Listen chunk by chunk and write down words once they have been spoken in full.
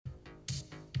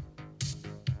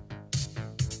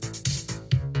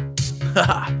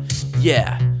Haha,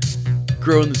 yeah.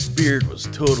 Growing this beard was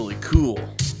totally cool.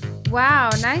 Wow,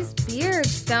 nice beard,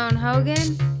 Stone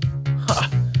Hogan. Ha!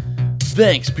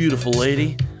 Thanks, beautiful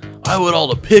lady. I want all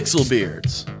the pixel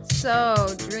beards.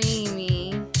 So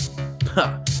dreamy.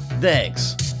 Ha!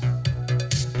 Thanks.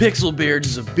 Pixel Beards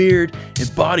is a beard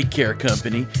and body care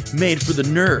company made for the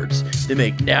nerds. They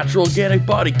make natural organic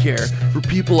body care for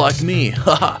people like me.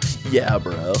 Haha, yeah,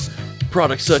 bro.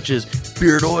 Products such as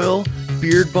beard oil,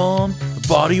 beard balm,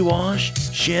 body wash,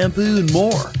 shampoo, and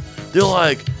more. They're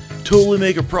like, totally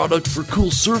make a product for cool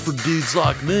surfer dudes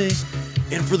like me.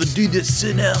 And for the dude that's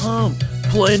sitting at home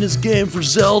playing his game for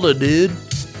Zelda, dude.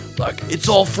 Like, it's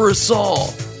all for us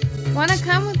all. Wanna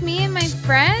come with me and my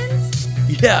friends?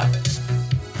 Yeah,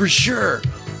 for sure.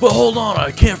 But hold on,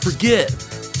 I can't forget.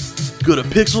 Go to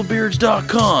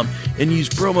pixelbeards.com and use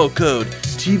promo code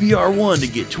TBR1 to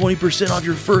get 20% off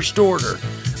your first order.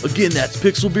 Again, that's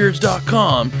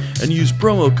pixelbeards.com and use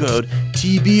promo code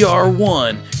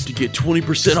TBR1 to get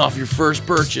 20% off your first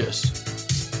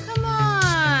purchase. Come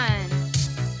on.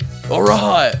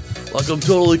 Alright, like I'm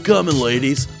totally coming,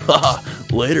 ladies. Haha,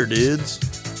 later, dudes.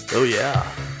 Oh yeah.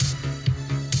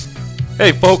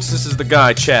 Hey folks, this is the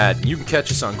guy Chad. You can catch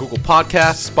us on Google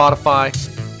Podcasts, Spotify,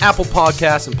 Apple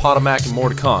Podcasts, and Podomac, and more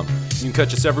to come. You can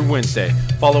catch us every Wednesday.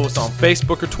 Follow us on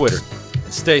Facebook or Twitter.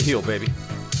 And stay healed, baby.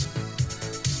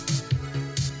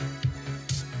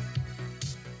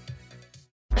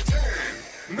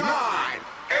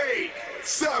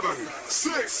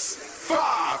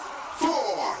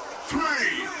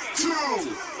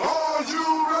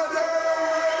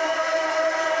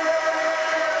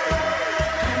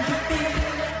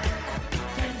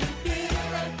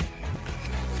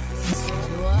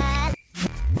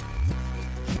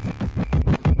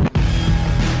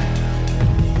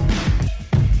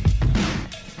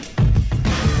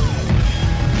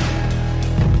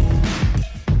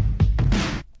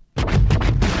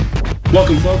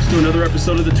 Welcome, folks, to another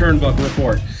episode of the Turnbuckle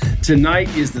Report.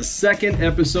 Tonight is the second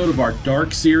episode of our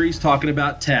Dark series talking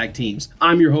about tag teams.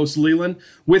 I'm your host, Leland.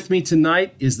 With me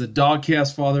tonight is the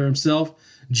Dogcast father himself,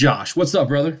 Josh. What's up,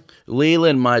 brother?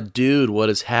 Leland, my dude, what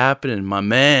is happening, my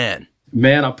man?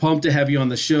 Man, I'm pumped to have you on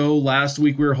the show. Last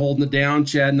week we were holding it down.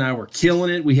 Chad and I were killing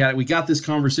it. We got this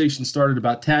conversation started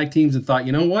about tag teams and thought,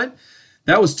 you know what?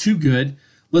 That was too good.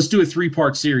 Let's do a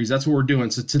 3-part series. That's what we're doing.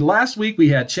 So last week we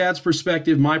had Chad's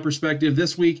perspective, my perspective.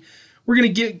 This week we're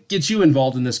going to get you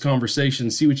involved in this conversation,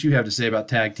 see what you have to say about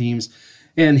tag teams.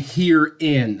 And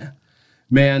herein,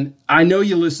 man, I know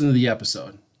you listened to the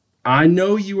episode. I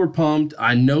know you were pumped.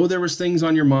 I know there was things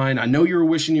on your mind. I know you were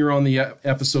wishing you were on the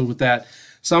episode with that.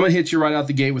 So I'm going to hit you right out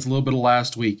the gate with a little bit of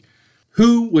last week.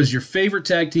 Who was your favorite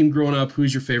tag team growing up?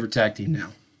 Who's your favorite tag team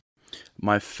now?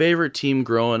 My favorite team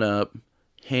growing up,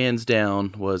 hands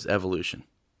down, was Evolution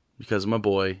because of my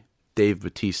boy, Dave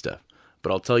Bautista.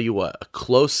 But I'll tell you what, a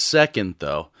close second,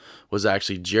 though, was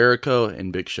actually Jericho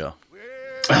and Big Show.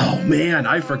 Oh, man,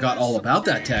 I forgot all about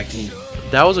that tag team.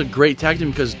 That was a great tag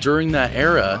team because during that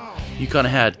era, you kind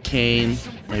of had Kane,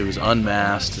 and he was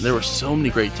unmasked. And there were so many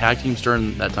great tag teams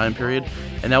during that time period.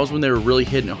 And that was when they were really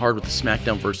hitting it hard with the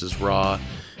SmackDown versus Raw.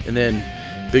 And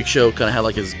then Big Show kind of had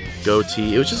like his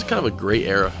goatee. It was just kind of a great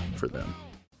era for them.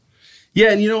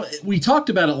 Yeah, and we talked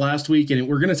about it last week, and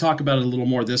we're going to talk about it a little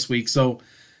more this week. So,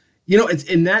 it's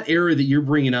in that era that you're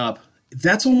bringing up,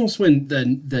 that's almost when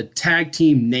the tag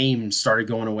team names started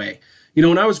going away.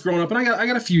 When I was growing up, and I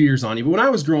got a few years on you, but when I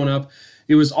was growing up,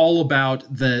 it was all about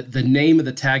the name of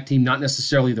the tag team, not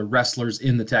necessarily the wrestlers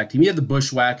in the tag team. You had the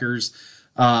Bushwhackers,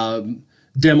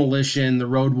 Demolition, the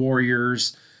Road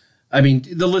Warriors. I mean,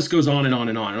 the list goes on and on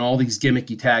and on, and all these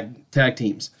gimmicky tag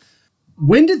teams.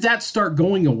 When did that start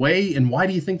going away, and why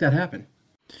do you think that happened?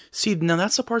 See, now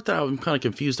that's the part that I'm kind of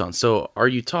confused on. So are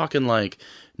you talking like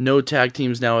no tag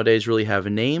teams nowadays really have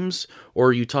names, or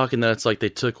are you talking that it's like they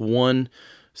took one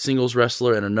singles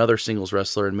wrestler and another singles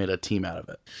wrestler and made a team out of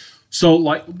it? So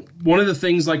like one of the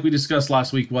things like we discussed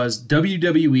last week was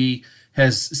WWE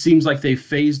seems like they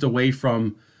phased away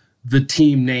from the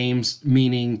team names,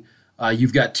 meaning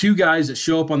you've got two guys that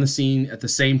show up on the scene at the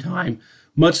same time.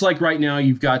 Much like right now,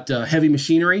 you've got Heavy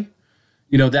Machinery.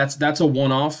 That's a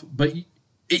one-off. But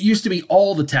it used to be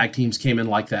all the tag teams came in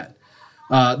like that.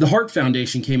 The Hart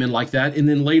Foundation came in like that. And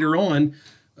then later on,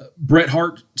 Bret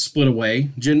Hart split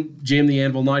away. Jim the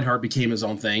Anvil Neidhart became his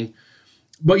own thing.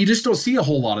 But you just don't see a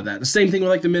whole lot of that. The same thing with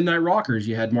like the Midnight Rockers.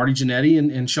 You had Marty Jannetty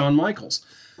and Shawn Michaels.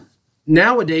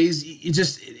 Nowadays,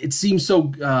 it seems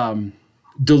so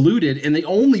diluted. And the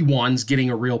only ones getting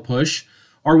a real push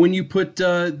are when you put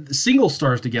single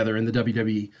stars together in the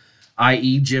WWE,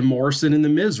 i.e. Jim Morrison and The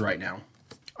Miz right now.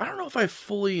 I don't know if I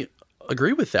fully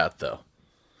agree with that, though.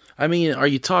 I mean, are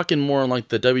you talking more on like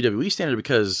the WWE standard?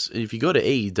 Because if you go to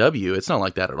AEW, it's not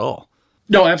like that at all.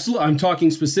 No, absolutely. I'm talking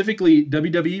specifically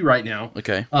WWE right now.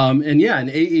 Okay. And yeah, in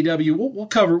AEW, we'll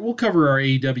cover our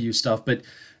AEW stuff, but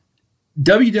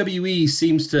WWE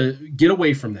seems to get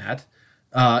away from that,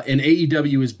 and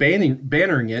AEW is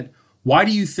bannering it. Why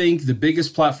do you think the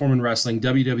biggest platform in wrestling,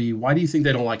 WWE, why do you think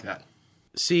they don't like that?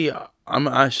 See,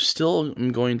 I still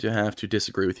am going to have to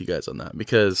disagree with you guys on that,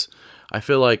 because I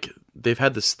feel like they've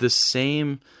had this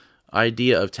same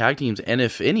idea of tag teams, and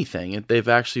if anything, they've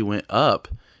actually went up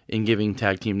in giving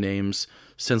tag team names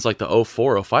since like the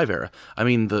 04-05 era. I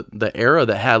mean, the era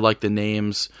that had like the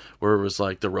names where it was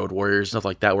like the Road Warriors, stuff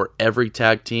like that, where every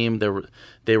tag team,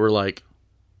 they were like,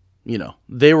 you know,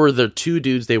 they were the two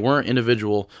dudes. They weren't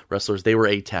individual wrestlers. They were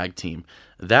a tag team.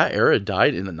 That era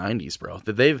died in the 90s, bro.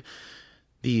 The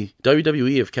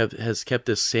WWE has kept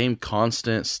this same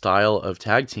constant style of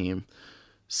tag team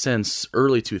since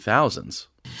early 2000s.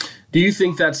 Do you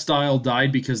think that style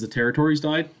died because the territories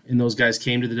died and those guys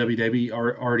came to the WWE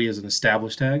already as an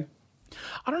established tag?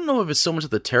 I don't know if it's so much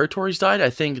that the territories died. I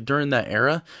think during that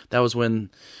era, that was when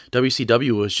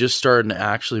WCW was just starting to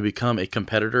actually become a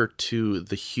competitor to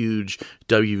the huge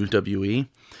WWE.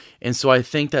 And so I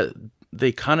think that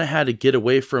they kind of had to get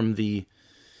away from the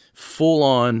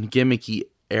full-on gimmicky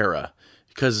era,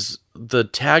 because the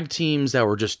tag teams that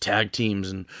were just tag teams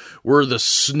and we're the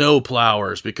snow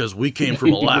plowers because we came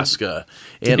from Alaska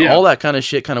and all that kind of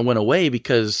shit kind of went away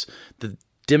because the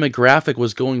demographic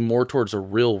was going more towards a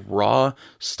real raw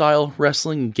style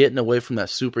wrestling, getting away from that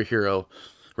superhero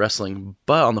wrestling.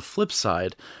 But on the flip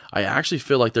side, I actually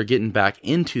feel like they're getting back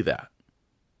into that.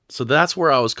 So that's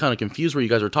where I was kind of confused where you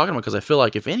guys were talking about, because I feel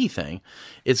like if anything,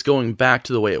 it's going back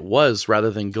to the way it was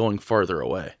rather than going farther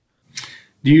away.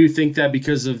 Do you think that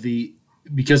because of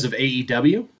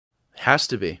AEW? Has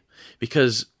to be,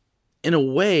 because in a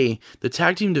way, the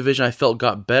tag team division I felt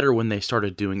got better when they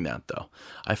started doing that, though.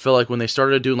 I feel like when they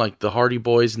started doing like the Hardy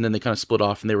Boys and then they kind of split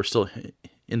off and they were still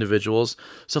individuals,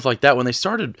 stuff like that. When they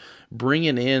started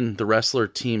bringing in the wrestler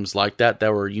teams like that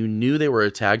were, you knew they were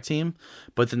a tag team,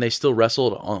 but then they still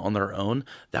wrestled on their own.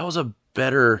 That was a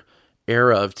better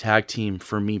era of tag team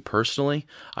for me personally.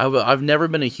 I've never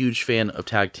been a huge fan of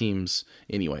tag teams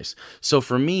anyways. So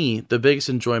for me, the biggest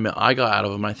enjoyment I got out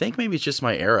of them, I think maybe it's just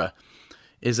my era,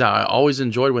 is that I always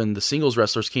enjoyed when the singles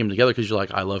wrestlers came together, because you're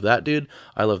like, I love that dude.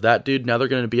 I love that dude. Now they're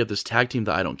going to be at this tag team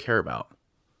that I don't care about.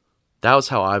 That was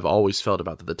how I've always felt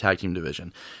about the tag team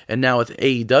division. And now with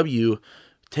AEW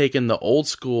taking the old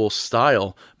school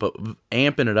style but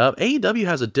amping it up, AEW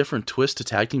has a different twist to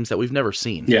tag teams that we've never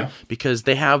seen. Yeah. Because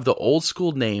they have the old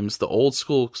school names, the old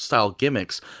school style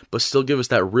gimmicks, but still give us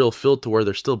that real feel to where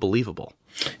they're still believable.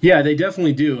 Yeah, they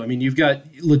definitely do. I mean, you've got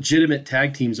legitimate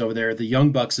tag teams over there. The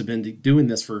Young Bucks have been doing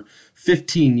this for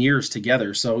 15 years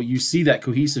together, so you see that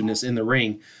cohesiveness in the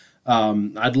ring.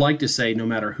 I'd like to say no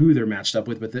matter who they're matched up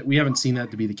with, but we haven't seen that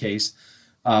to be the case.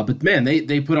 But man,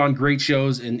 they put on great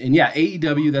shows, and yeah,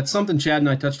 AEW, that's something Chad and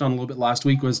I touched on a little bit last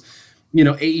week, was, you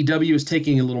know, AEW is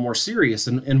taking it a little more serious,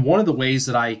 and one of the ways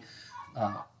that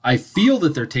I feel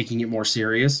that they're taking it more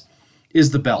serious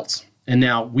is the belts. And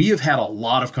now we have had a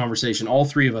lot of conversation. All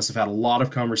three of us have had a lot of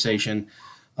conversation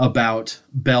about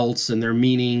belts and their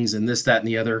meanings and this, that, and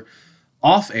the other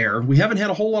off air. We haven't had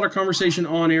a whole lot of conversation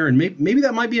on air, and maybe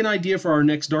that might be an idea for our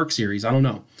next Dark series. I don't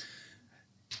know.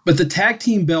 But the tag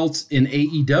team belts in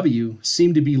AEW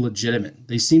seem to be legitimate.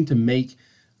 They seem to make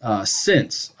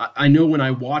sense. I know when I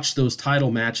watch those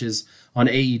title matches on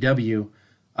AEW,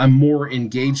 I'm more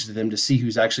engaged in them to see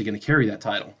who's actually going to carry that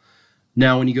title.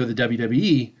 Now, when you go to the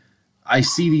WWE, I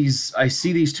see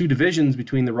these two divisions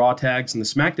between the Raw tags and the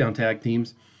SmackDown tag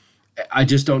teams.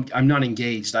 I'm not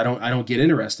engaged. I don't get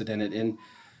interested in it. And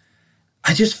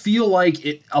I just feel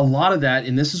like a lot of that,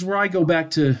 and this is where I go back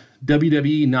to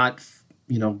WWE not,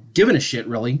 giving a shit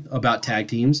really about tag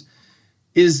teams,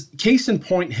 is case in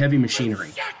point Heavy Machinery.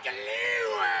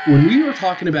 When we were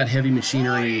talking about Heavy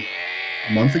Machinery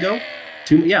a month ago,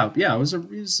 it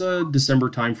was a December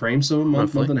time frame, so a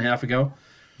month and a half ago.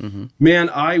 Mm-hmm. Man,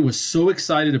 I was so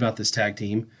excited about this tag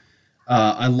team.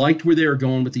 I liked where they were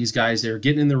going with these guys. They were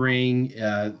getting in the ring.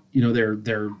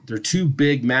 They're two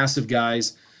big, massive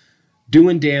guys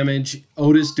doing damage.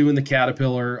 Otis doing the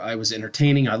Caterpillar. I was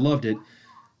entertaining. I loved it.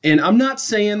 And I'm not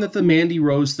saying that the Mandy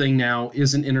Rose thing now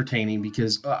isn't entertaining,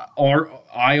 because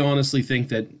I honestly think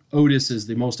that Otis is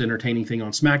the most entertaining thing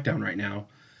on SmackDown right now.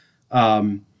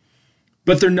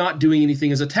 But they're not doing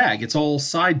anything as a tag. It's all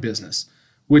side business,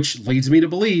 which leads me to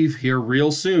believe here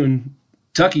real soon,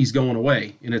 Tucky's going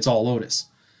away and it's all Otis.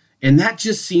 And that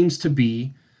just seems to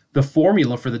be the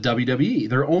formula for the WWE.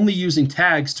 They're only using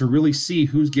tags to really see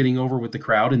who's getting over with the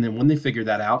crowd, and then when they figure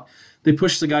that out, they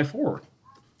push the guy forward.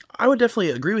 I would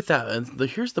definitely agree with that. And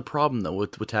here's the problem, though,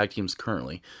 with tag teams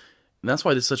currently. And that's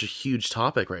why this is such a huge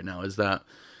topic right now, is that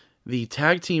the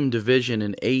tag team division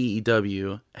in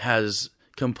AEW has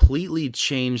completely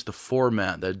changed the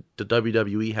format that the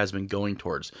WWE has been going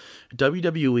towards.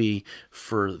 WWE,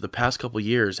 for the past couple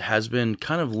years, has been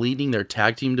kind of leading their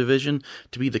tag team division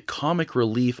to be the comic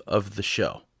relief of the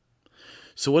show.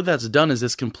 So what that's done is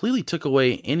this completely took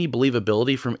away any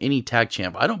believability from any tag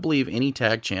champ. I don't believe any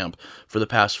tag champ for the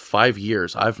past 5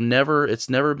 years. It's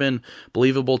never been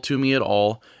believable to me at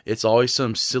all. It's always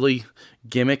some silly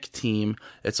gimmick team.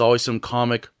 It's always some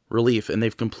comic relief, and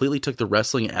they've completely took the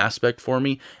wrestling aspect for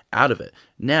me out of it.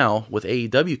 Now, with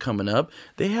AEW coming up,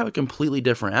 they have a completely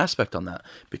different aspect on that,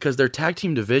 because their tag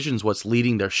team division is what's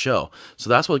leading their show. So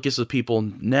that's what gets the people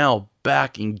now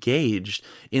back engaged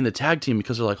in the tag team,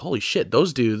 because they're like, holy shit,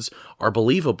 those dudes are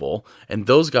believable, and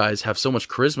those guys have so much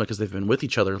charisma because they've been with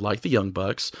each other, like the Young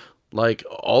Bucks, like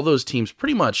all those teams.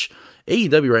 Pretty much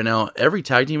AEW right now, every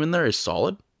tag team in there is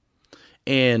solid.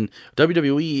 And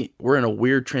WWE, we're in a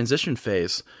weird transition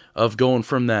phase of going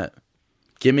from that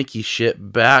gimmicky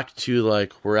shit back to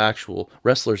like we're actual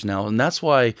wrestlers now. And that's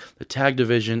why the tag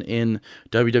division in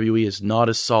WWE is not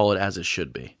as solid as it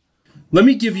should be. Let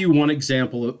me give you one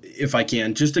example, if I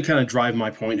can, just to kind of drive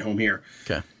my point home here.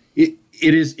 Okay. It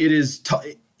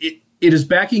is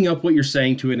backing up what you're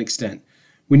saying to an extent.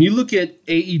 When you look at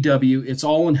AEW, it's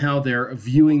all in how they're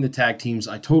viewing the tag teams.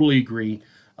 I totally agree.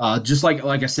 Just like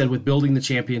I said, with building the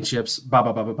championships,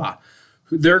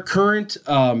 Their current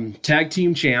tag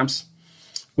team champs,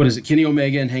 what is it, Kenny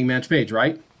Omega and Hangman Page,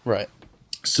 right? Right.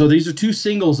 So these are two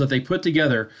singles that they put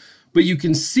together, but you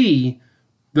can see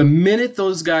the minute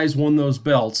those guys won those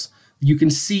belts, you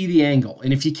can see the angle.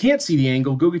 And if you can't see the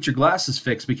angle, go get your glasses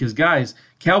fixed, because, guys,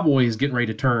 Cowboy is getting ready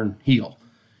to turn heel.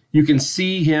 You can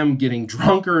see him getting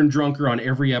drunker and drunker on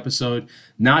every episode,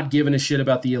 not giving a shit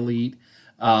about the Elite.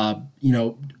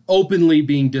 Openly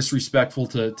being disrespectful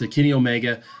to Kenny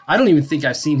Omega. I don't even think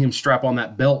I've seen him strap on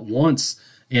that belt once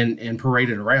and parade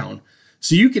it around.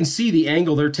 So you can see the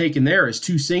angle they're taking there as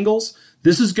two singles.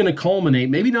 This is going to culminate,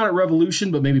 maybe not at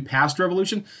Revolution, but maybe past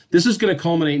Revolution. This is going to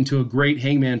culminate into a great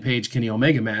Hangman Page Kenny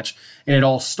Omega match. And it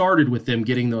all started with them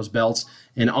getting those belts.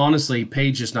 And honestly,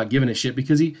 Page just not giving a shit,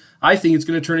 because I think it's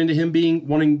going to turn into him being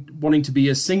wanting to be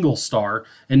a single star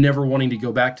and never wanting to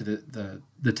go back to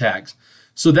the tags.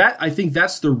 So I think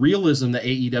that's the realism that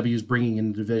AEW is bringing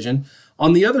in the division.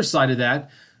 On the other side of that,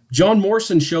 John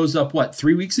Morrison shows up,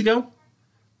 3 weeks ago?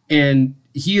 And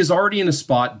he is already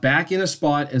back in a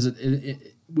spot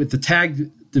with the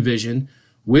tag division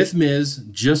with Miz,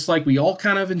 just like we all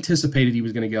kind of anticipated he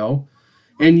was going to go.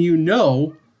 And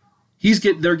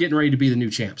they're getting ready to be the new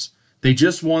champs. They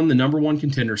just won the number one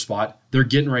contender spot. They're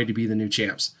getting ready to be the new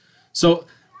champs. So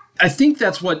I think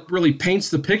that's what really paints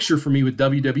the picture for me with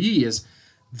WWE is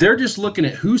they're just looking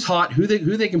at who's hot, who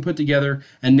they can put together,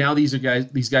 and now these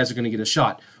guys are going to get a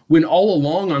shot. When all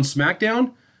along on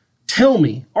SmackDown,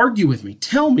 argue with me,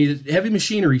 tell me that Heavy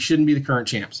Machinery shouldn't be the current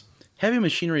champs. Heavy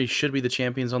Machinery should be the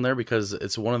champions on there because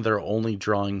it's one of their only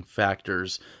drawing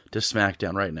factors to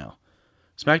SmackDown right now.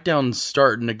 SmackDown's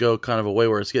starting to go kind of a way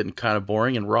where it's getting kind of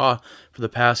boring, and Raw for the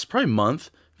past probably month,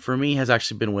 for me, has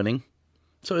actually been winning.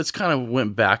 So it's kind of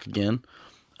went back again.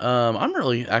 I'm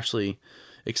really actually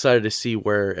excited to see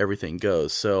where everything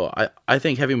goes. So I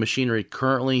think Heavy Machinery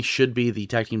currently should be the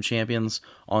tag team champions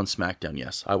on SmackDown.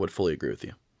 Yes, I would fully agree with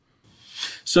you.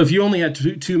 So if you only had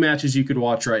two matches you could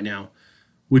watch right now,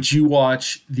 would you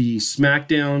watch the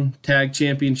SmackDown Tag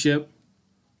Championship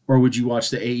or would you watch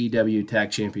the AEW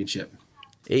Tag Championship?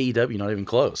 AEW, not even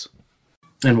close.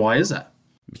 And why is that?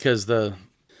 Because the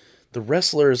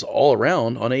wrestlers all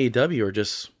around on AEW are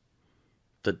just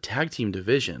the tag team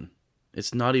division.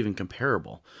 It's not even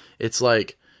comparable. It's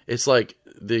like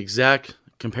the exact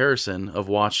comparison of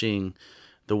watching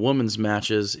the women's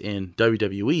matches in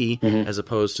WWE as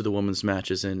opposed to the women's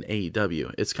matches in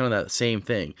AEW. It's kind of that same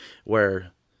thing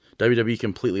where WWE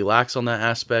completely lacks on that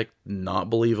aspect, not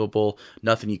believable,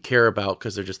 nothing you care about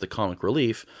because they're just the comic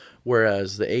relief,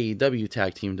 whereas the AEW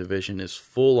tag team division is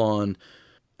full on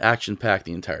action-packed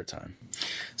the entire time.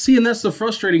 See, and that's the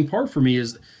frustrating part for me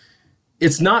is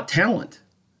it's not talent.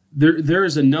 There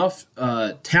is enough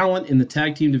talent in the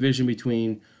tag team division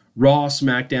between Raw,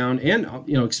 SmackDown, and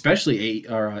especially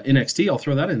NXT. I'll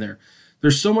throw that in there.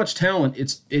 There's so much talent.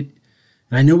 And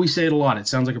I know we say it a lot. It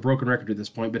sounds like a broken record at this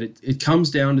point, but it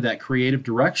comes down to that creative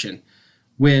direction.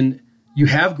 When you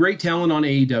have great talent on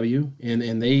AEW,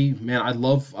 and I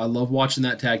love watching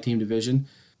that tag team division,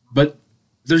 but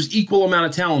there's equal amount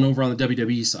of talent over on the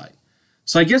WWE side.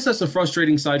 So I guess that's the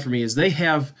frustrating side for me is they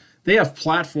have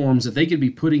platforms that they could be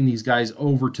putting these guys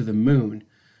over to the moon,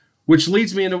 which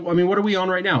leads me into, I mean, what are we on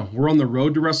right now? We're on the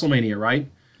road to WrestleMania, right?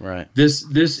 Right.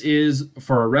 This is,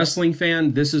 for a wrestling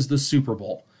fan, this is the Super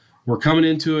Bowl. We're coming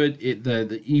into it.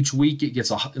 Each week it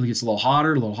gets a little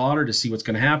hotter to see what's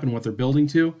going to happen, what they're building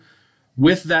to.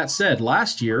 With that said,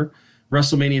 last year,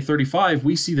 WrestleMania 35,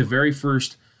 we see the very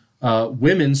first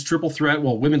women's triple threat,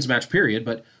 well, women's match period,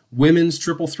 but women's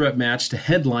triple threat match to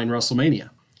headline WrestleMania.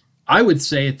 I would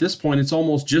say at this point it's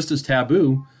almost just as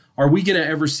taboo. Are we going to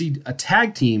ever see a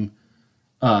tag team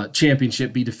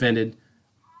championship be defended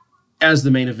as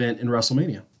the main event in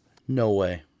WrestleMania? No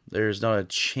way. There's not a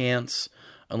chance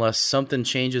unless something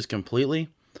changes completely.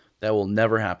 That will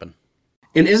never happen.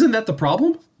 And isn't that the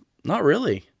problem? Not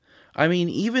really. I mean,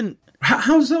 even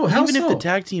how so? If the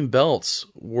tag team belts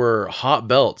were hot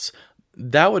belts,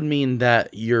 that would mean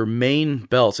that your main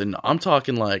belts, and I'm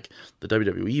talking like the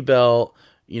WWE belt,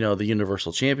 the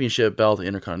Universal Championship belt, the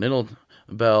Intercontinental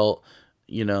belt,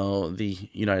 the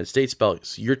United States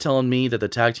belt. You're telling me that the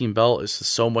tag team belt is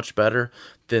so much better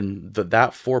than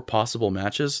that 4 possible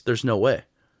matches? There's no way.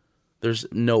 There's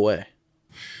no way.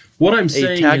 What I'm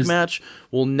saying is a tag match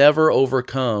will never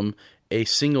overcome a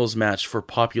singles match for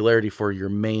popularity for your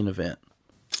main event.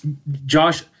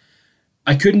 Josh,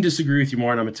 I couldn't disagree with you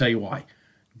more, and I'm going to tell you why.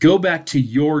 Go back to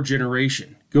your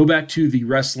generation. Go back to the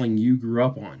wrestling you grew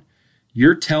up on.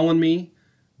 You're telling me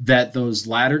that those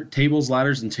tables,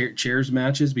 ladders, and chairs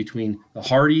matches between the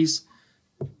Hardys,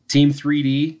 Team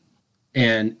 3D,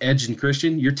 and Edge and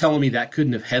Christian, you're telling me that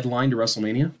couldn't have headlined to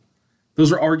WrestleMania?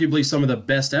 Those are arguably some of the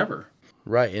best ever.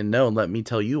 Right, and no, let me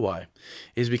tell you why.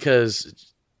 Is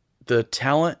because the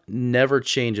talent never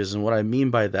changes, and what I mean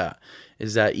by that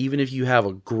is that even if you have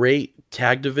a great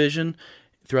tag division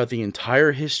throughout the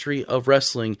entire history of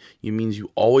wrestling, it means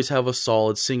you always have a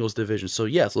solid singles division. So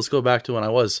yes, let's go back to when I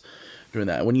was doing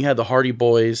that. When you had the Hardy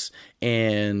Boys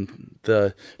and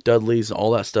the Dudleys and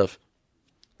all that stuff,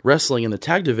 wrestling in the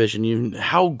tag division,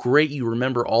 how great you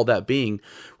remember all that being.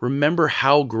 Remember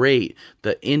how great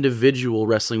the individual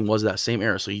wrestling was that same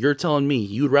era. So you're telling me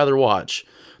you'd rather watch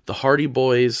the Hardy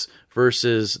Boys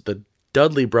versus the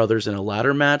Dudley Brothers in a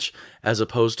ladder match as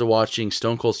opposed to watching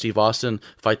Stone Cold Steve Austin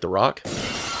fight The Rock?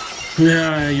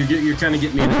 Yeah, you're kind of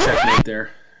getting me in a checkmate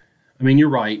there. I mean, you're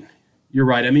right. You're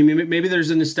right. I mean, maybe there's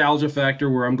a nostalgia factor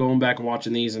where I'm going back and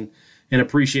watching these and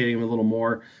appreciating them a little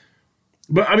more.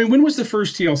 But, I mean, when was the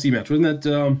first TLC match? Wasn't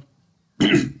that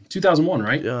 2001,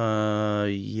 right?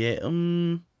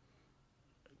 Yeah.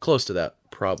 Close to that,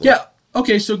 probably. Yeah.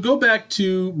 Okay, so go back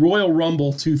to Royal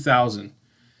Rumble 2000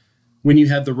 when you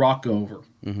had The Rock go over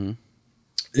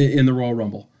in the Royal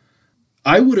Rumble.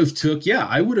 I would have took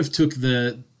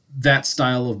that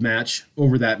style of match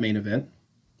over that main event.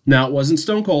 Now, it wasn't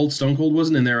Stone Cold. Stone Cold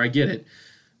wasn't in there. I get it.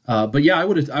 But yeah, I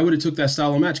would have took that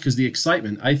style of match because the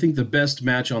excitement. I think the best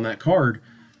match on that card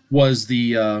was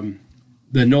the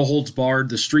no holds barred,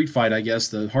 the street fight, I guess,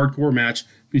 the hardcore match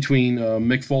between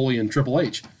Mick Foley and Triple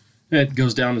H. It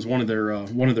goes down as one of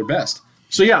their best.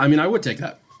 So yeah, I mean, I would take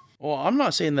that. Well, I'm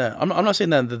not saying that. I'm not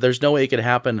saying that there's no way it could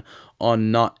happen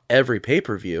on not every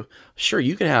pay-per-view. Sure,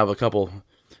 you could have a couple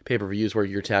pay-per-views where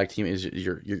your tag team is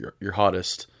your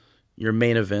hottest, your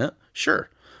main event. Sure.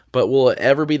 But will it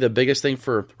ever be the biggest thing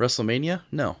for WrestleMania?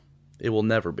 No, it will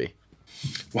never be.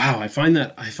 Wow, I find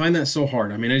that so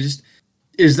hard. I mean,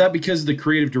 is that because of the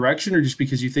creative direction, or just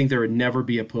because you think there would never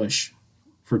be a push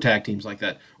for tag teams like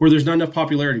that, or there's not enough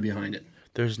popularity behind it?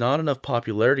 There's not enough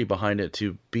popularity behind it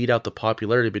to beat out the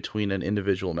popularity between an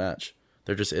individual match.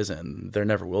 There just isn't. There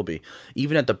never will be.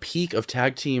 Even at the peak of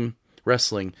tag team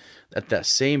wrestling, at that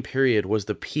same period was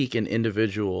the peak in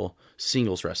individual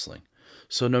singles wrestling.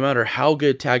 So no matter how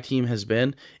good tag team has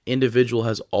been, individual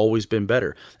has always been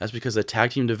better. That's because the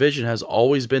tag team division has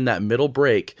always been that middle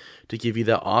break to give you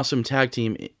that awesome tag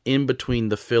team in between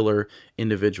the filler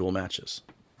individual matches.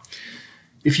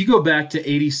 If you go back to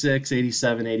 86,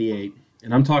 87, 88,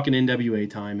 and I'm talking NWA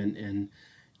time, and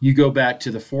you go back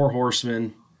to the Four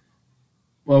Horsemen,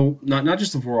 well, not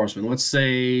just the Four Horsemen, let's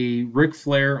say Ric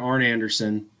Flair, Arn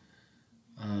Anderson,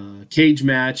 cage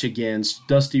match against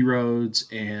Dusty Rhodes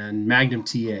and Magnum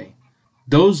TA.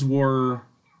 Those were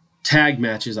tag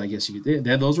matches, I guess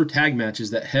those were tag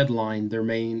matches that headlined their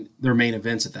main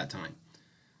events at that time.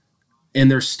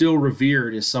 And they're still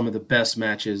revered as some of the best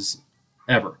matches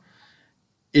ever.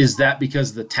 Is that because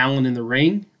of the talent in the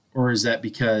ring, or is that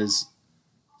because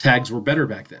tags were better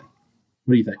back then?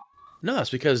 What do you think? No,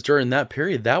 it's because during that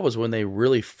period, that was when they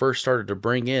really first started to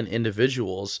bring in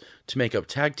individuals to make up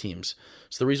tag teams.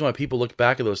 So the reason why people look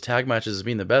back at those tag matches as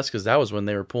being the best, because that was when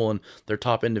they were pulling their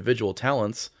top individual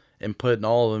talents and putting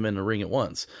all of them in the ring at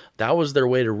once. That was their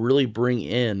way to really bring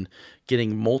in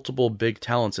getting multiple big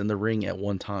talents in the ring at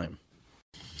one time.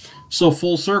 So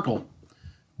full circle.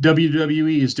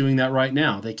 WWE is doing that right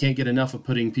now. They can't get enough of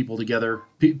putting people together,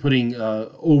 putting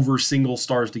over single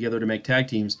stars together to make tag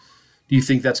teams. Do you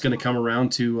think that's going to come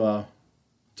around to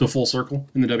full circle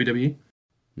in the WWE?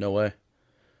 No way.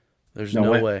 There's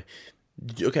no way.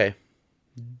 Okay.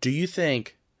 Do you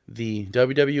think the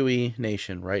WWE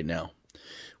Nation right now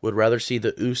would rather see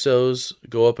the Usos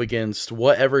go up against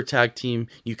whatever tag team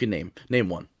you can name? Name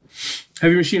one.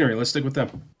 Heavy Machinery. Let's stick with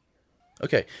them.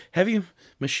 Okay. Heavy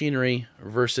Machinery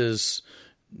versus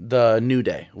the New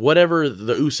Day. Whatever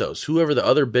the Usos, whoever the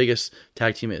other biggest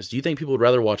tag team is. Do you think people would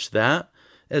rather watch that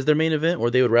as their main event,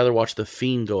 or they would rather watch The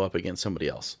Fiend go up against somebody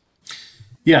else?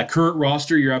 Yeah, current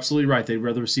roster, you're absolutely right. They'd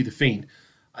rather see The Fiend.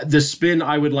 The spin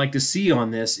I would like to see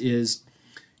on this is,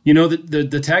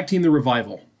 the tag team, The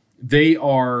Revival, they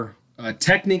are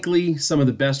technically some of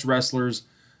the best wrestlers,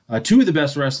 two of the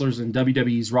best wrestlers in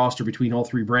WWE's roster between all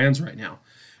three brands right now.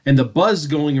 And the buzz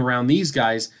going around these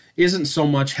guys isn't so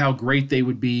much how great they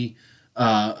would be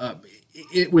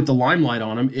with the limelight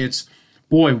on them. It's,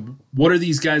 boy, what are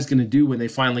these guys going to do when they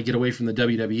finally get away from the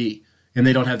WWE and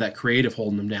they don't have that creative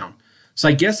holding them down? So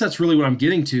I guess that's really what I'm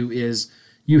getting to is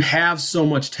you have so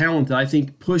much talent that I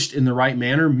think pushed in the right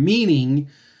manner, meaning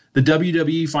the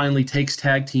WWE finally takes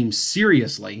tag teams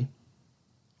seriously.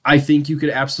 I think you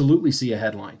could absolutely see a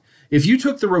headline. If you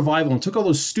took the Revival and took all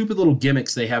those stupid little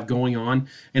gimmicks they have going on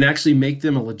and actually make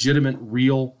them a legitimate,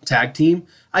 real tag team,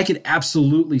 I could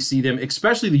absolutely see them,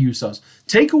 especially the Usos.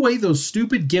 Take away those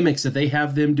stupid gimmicks that they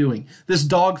have them doing. This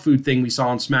dog food thing we saw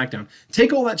on SmackDown.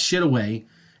 Take all that shit away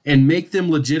and make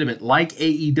them legitimate like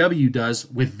AEW does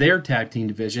with their tag team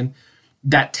division.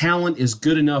 That talent is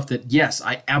good enough that, yes,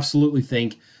 I absolutely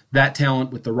think that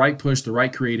talent with the right push, the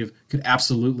right creative, could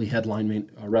absolutely headline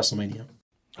WrestleMania.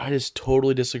 I just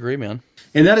totally disagree, man.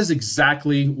 And that is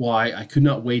exactly why I could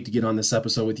not wait to get on this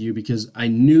episode with you, because I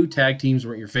knew tag teams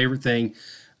weren't your favorite thing.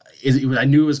 I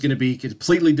knew it was going to be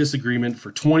completely disagreement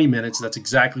for 20 minutes. That's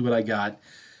exactly what I got.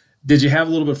 Did you have a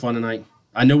little bit of fun tonight?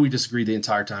 I know we disagreed the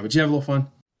entire time, but did you have a little fun?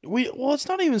 Well, it's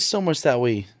not even so much that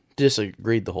we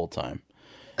disagreed the whole time.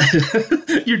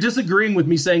 You're disagreeing with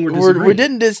me saying we're disagreeing. We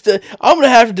didn't I'm going to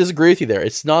have to disagree with you there.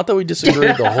 It's not that we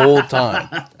disagreed the whole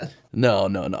time. No.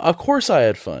 Of course I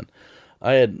had fun.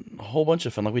 I had a whole bunch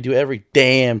of fun like we do every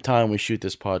damn time we shoot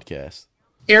this podcast.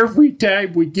 Every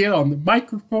time we get on the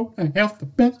microphone, I have the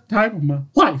best time of my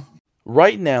life.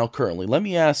 Right now, currently, let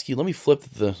me flip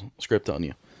the script on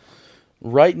you.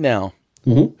 Right now,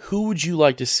 Who would you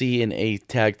like to see in a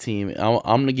tag team? I'm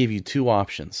going to give you two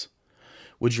options.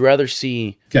 Would you rather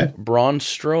see Braun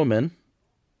Strowman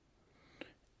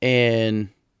and,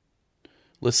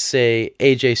 let's say,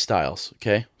 AJ Styles?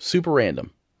 Okay, super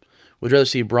random. Would you rather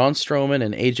see Braun Strowman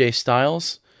and AJ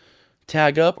Styles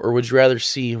tag up, or would you rather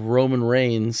see Roman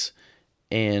Reigns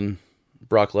and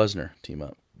Brock Lesnar team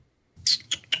up?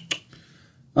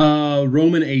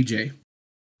 Roman AJ.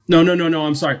 No.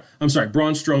 I'm sorry.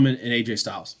 Braun Strowman and AJ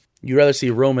Styles. You'd rather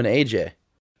see Roman AJ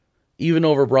even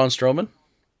over Braun Strowman?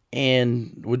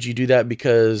 And would you do that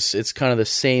because it's kind of the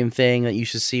same thing that you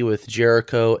should see with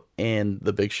Jericho and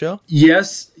the Big Show?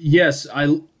 Yes.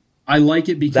 I like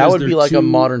it because that would be like a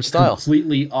modern style,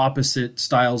 completely opposite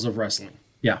styles of wrestling.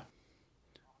 Yeah,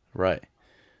 right.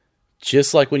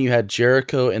 Just like when you had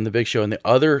Jericho and the Big Show, and the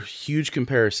other huge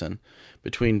comparison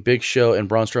between Big Show and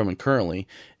Braun Strowman currently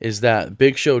is that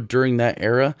Big Show during that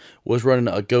era was running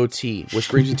a goatee, which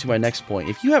brings me to my next point.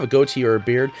 If you have a goatee or a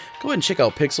beard, go ahead and check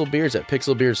out Pixel Beards at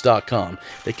pixelbeards.com.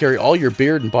 They carry all your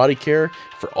beard and body care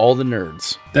for all the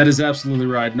nerds. That is absolutely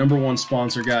right. Number one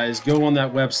sponsor, guys. Go on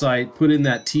that website, put in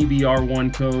that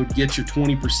TBR1 code, get your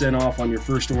 20% off on your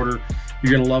first order.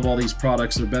 You're going to love all these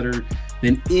products. They're better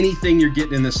than anything you're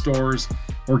getting in the stores.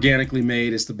 Organically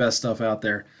made. It's the best stuff out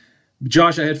there.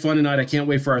 Josh, I had fun tonight. I can't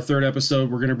wait for our third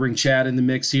episode. We're going to bring Chad in the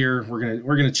mix here. We're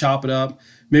going to chop it up.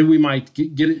 Maybe we might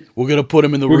get it. We're going to put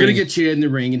him in the ring. We're going to get Chad in the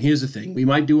ring. And here's the thing. We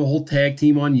might do a whole tag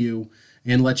team on you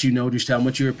and let you know just how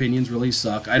much your opinions really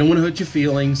suck. I don't want to hurt your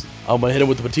feelings. I'm going to hit him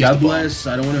with the Batista God bless.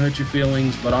 I don't want to hurt your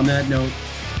feelings. But on that note,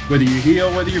 whether you're heel,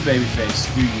 whether you're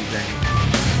babyface, do you, baby.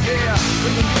 Yeah,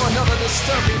 bringing you another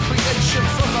disturbing creation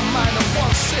from the mind of one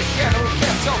sick and who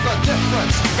can't tell the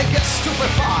difference and gets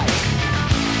stupefied.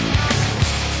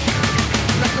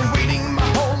 I've been waiting my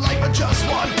whole life for just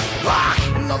one rock,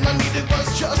 and all I needed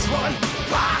was just one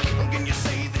rock. How can you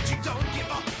say that you don't give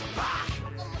a rock?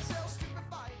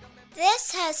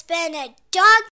 has been a dog